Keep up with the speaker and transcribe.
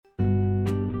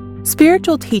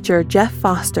Spiritual teacher Jeff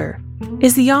Foster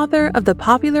is the author of the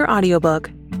popular audiobook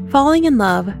Falling in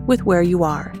Love with Where You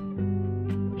Are.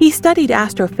 He studied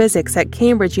astrophysics at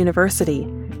Cambridge University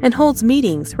and holds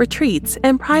meetings, retreats,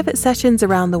 and private sessions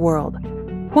around the world,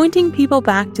 pointing people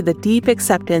back to the deep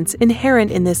acceptance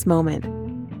inherent in this moment.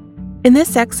 In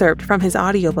this excerpt from his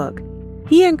audiobook,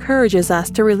 he encourages us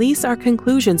to release our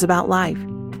conclusions about life,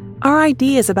 our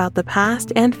ideas about the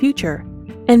past and future,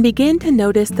 and begin to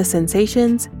notice the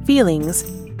sensations, feelings,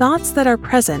 thoughts that are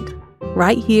present,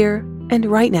 right here and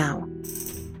right now.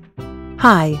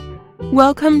 Hi,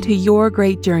 welcome to Your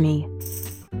Great Journey.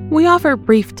 We offer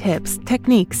brief tips,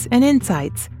 techniques, and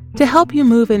insights to help you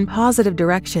move in positive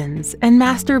directions and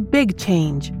master big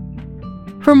change.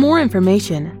 For more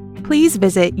information, please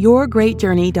visit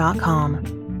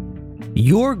yourgreatjourney.com.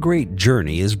 Your Great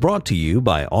Journey is brought to you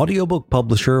by audiobook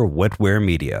publisher Wetware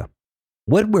Media.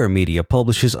 Wetware Media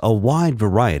publishes a wide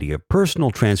variety of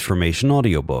personal transformation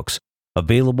audiobooks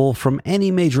available from any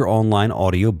major online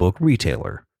audiobook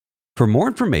retailer. For more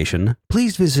information,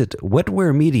 please visit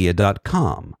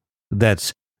wetwaremedia.com.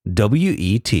 That's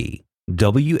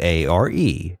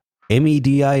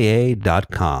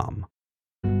wetwaremedia.com.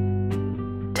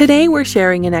 Today we're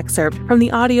sharing an excerpt from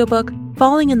the audiobook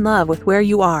Falling in Love with Where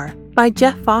You Are by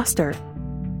Jeff Foster.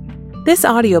 This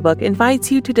audiobook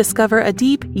invites you to discover a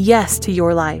deep yes to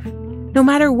your life, no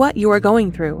matter what you are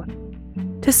going through.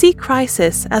 To see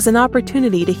crisis as an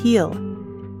opportunity to heal,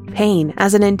 pain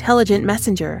as an intelligent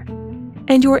messenger,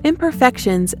 and your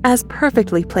imperfections as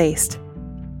perfectly placed.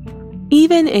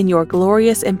 Even in your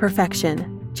glorious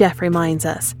imperfection, Jeff reminds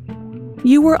us,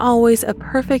 you were always a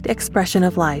perfect expression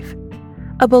of life,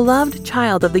 a beloved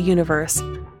child of the universe,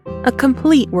 a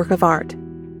complete work of art,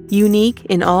 unique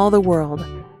in all the world.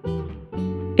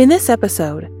 In this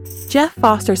episode, Jeff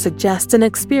Foster suggests an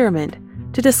experiment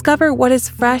to discover what is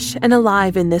fresh and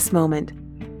alive in this moment,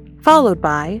 followed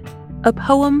by a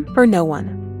poem for no one.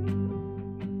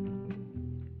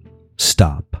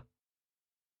 Stop.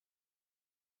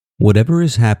 Whatever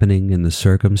is happening in the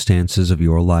circumstances of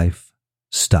your life,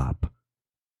 stop.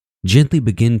 Gently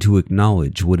begin to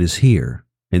acknowledge what is here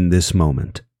in this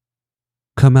moment.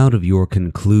 Come out of your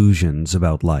conclusions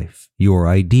about life, your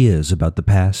ideas about the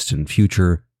past and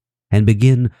future, and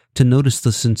begin to notice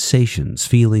the sensations,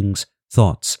 feelings,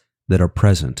 thoughts that are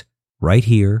present right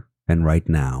here and right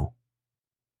now.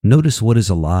 Notice what is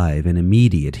alive and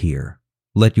immediate here.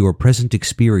 Let your present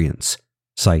experience,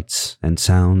 sights and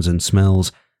sounds and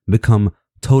smells, become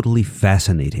totally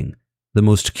fascinating, the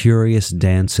most curious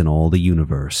dance in all the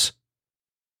universe.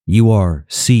 You are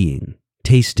seeing,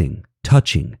 tasting,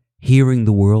 touching, hearing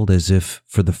the world as if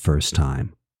for the first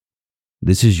time.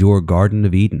 This is your Garden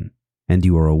of Eden, and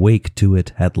you are awake to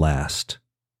it at last.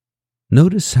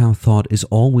 Notice how thought is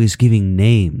always giving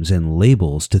names and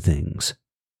labels to things.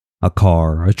 A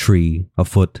car, a tree, a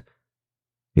foot.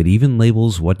 It even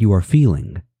labels what you are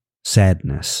feeling: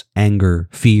 sadness, anger,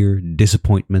 fear,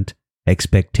 disappointment,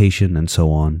 expectation, and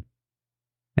so on.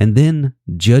 And then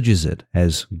judges it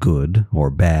as good or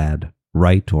bad,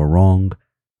 right or wrong.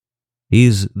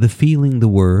 Is the feeling the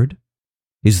word?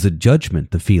 Is the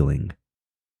judgment the feeling?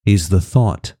 Is the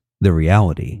thought the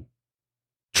reality?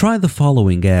 Try the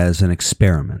following as an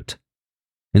experiment.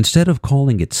 Instead of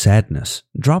calling it sadness,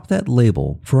 drop that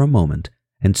label for a moment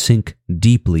and sink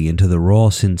deeply into the raw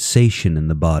sensation in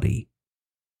the body.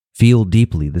 Feel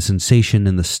deeply the sensation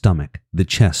in the stomach, the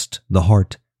chest, the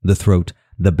heart, the throat,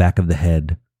 the back of the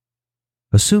head.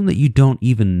 Assume that you don't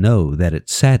even know that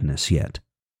it's sadness yet.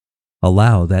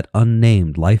 Allow that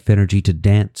unnamed life energy to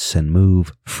dance and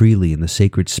move freely in the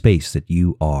sacred space that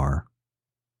you are.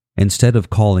 Instead of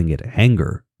calling it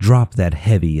anger, drop that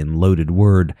heavy and loaded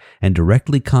word and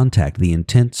directly contact the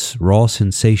intense, raw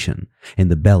sensation in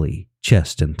the belly,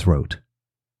 chest, and throat.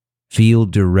 Feel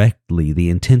directly the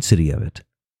intensity of it.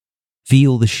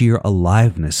 Feel the sheer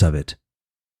aliveness of it.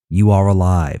 You are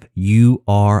alive. You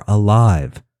are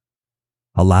alive.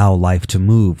 Allow life to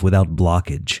move without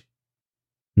blockage.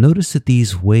 Notice that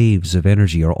these waves of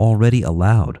energy are already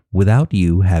allowed without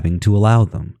you having to allow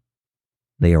them.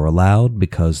 They are allowed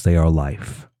because they are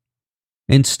life.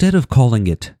 Instead of calling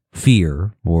it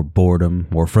fear or boredom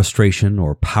or frustration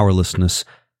or powerlessness,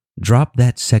 drop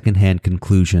that second-hand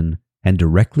conclusion and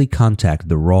directly contact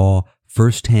the raw,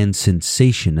 first-hand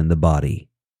sensation in the body.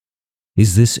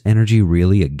 Is this energy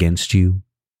really against you?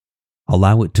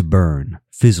 Allow it to burn,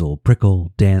 fizzle,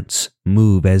 prickle, dance,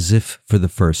 move as if for the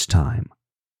first time.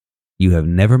 You have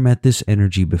never met this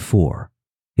energy before.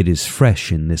 It is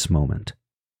fresh in this moment.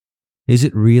 Is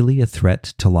it really a threat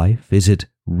to life? Is it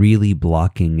really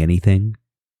blocking anything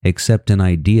except an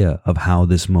idea of how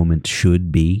this moment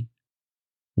should be?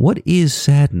 What is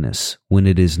sadness when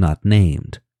it is not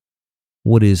named?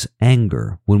 What is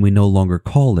anger when we no longer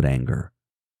call it anger?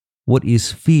 What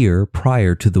is fear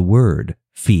prior to the word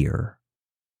fear?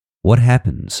 What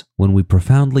happens when we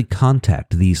profoundly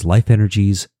contact these life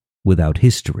energies without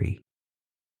history?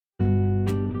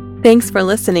 Thanks for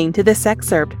listening to this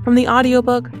excerpt from the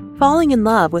audiobook Falling in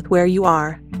Love with Where You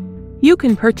Are. You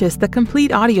can purchase the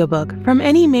complete audiobook from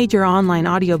any major online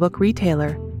audiobook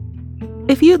retailer.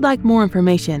 If you'd like more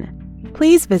information,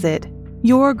 please visit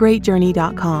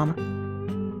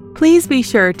yourgreatjourney.com. Please be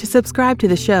sure to subscribe to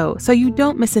the show so you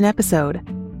don't miss an episode.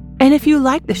 And if you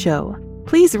like the show,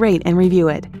 please rate and review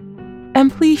it.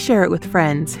 And please share it with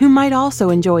friends who might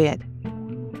also enjoy it.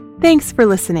 Thanks for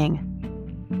listening.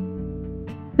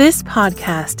 This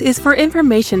podcast is for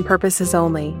information purposes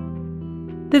only.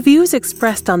 The views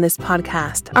expressed on this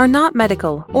podcast are not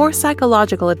medical or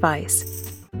psychological advice.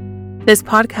 This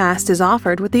podcast is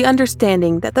offered with the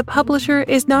understanding that the publisher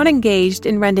is not engaged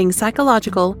in rendering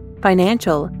psychological,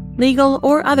 financial, legal,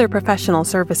 or other professional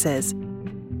services.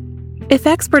 If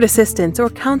expert assistance or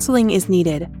counseling is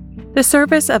needed, the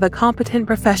service of a competent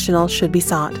professional should be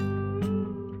sought.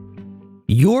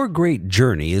 Your Great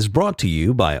Journey is brought to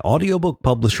you by audiobook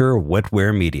publisher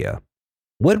Wetware Media.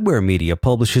 Wetware Media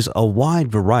publishes a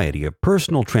wide variety of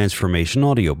personal transformation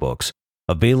audiobooks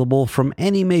available from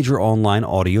any major online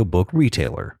audiobook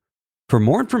retailer. For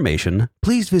more information,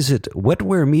 please visit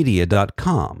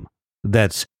wetwaremedia.com.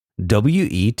 That's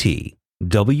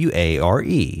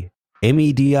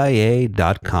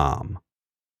WETWAREMEDIA.com.